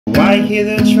I hear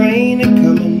the train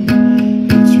a-comin',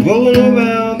 it's rolling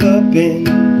around the bend,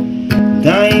 and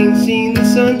I ain't seen the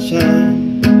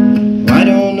sunshine. I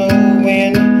don't know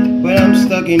when, but I'm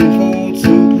stuck in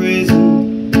Folsom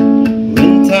prison,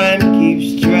 when time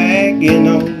keeps dragging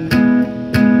on.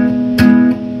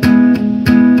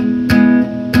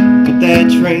 But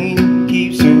that train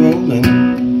keeps a-rollin'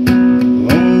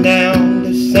 on down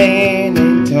to San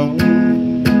Antonio.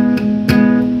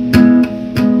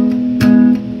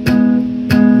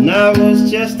 When I was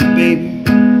just a baby,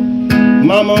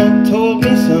 Mama told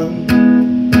me,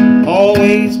 son,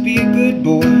 always be a good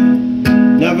boy,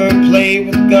 never play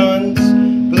with guns.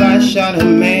 But I shot a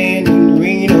man in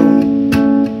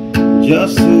Reno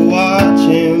just to watch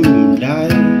him die.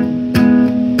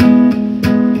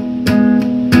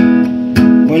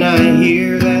 When I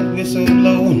hear that whistle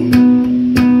blowing,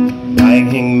 I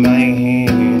hang my head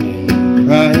and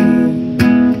cry.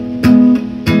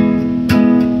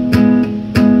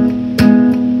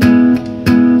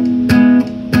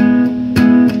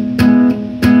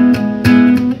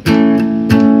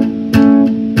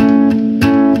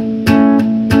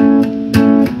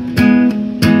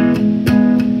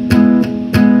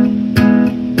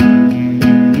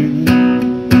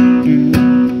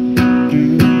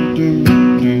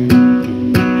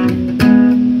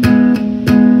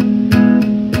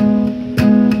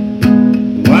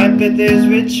 But there's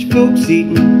rich folks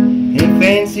eating in a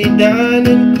fancy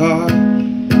dining car,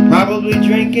 probably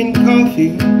drinking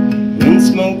coffee and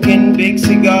smoking big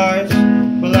cigars.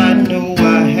 Well, I know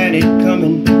I had it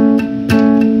coming,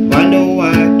 I know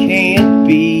I can't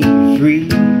be free.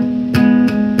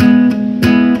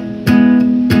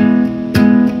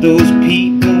 Those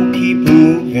people keep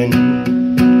moving,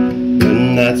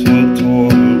 and that's what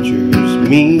tortures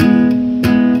me.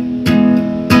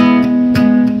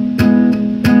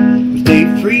 They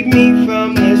freed me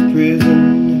from this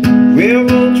prison,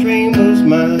 railroad train was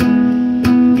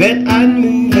mine. Bet I'd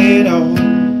move it on,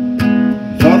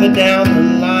 farther down the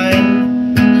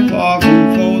line, far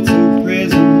from Folsom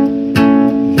prison.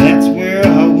 That's where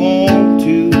I want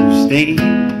to stay.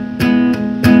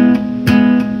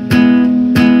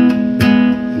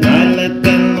 And I let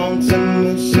that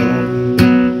lonesome soul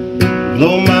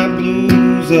blow my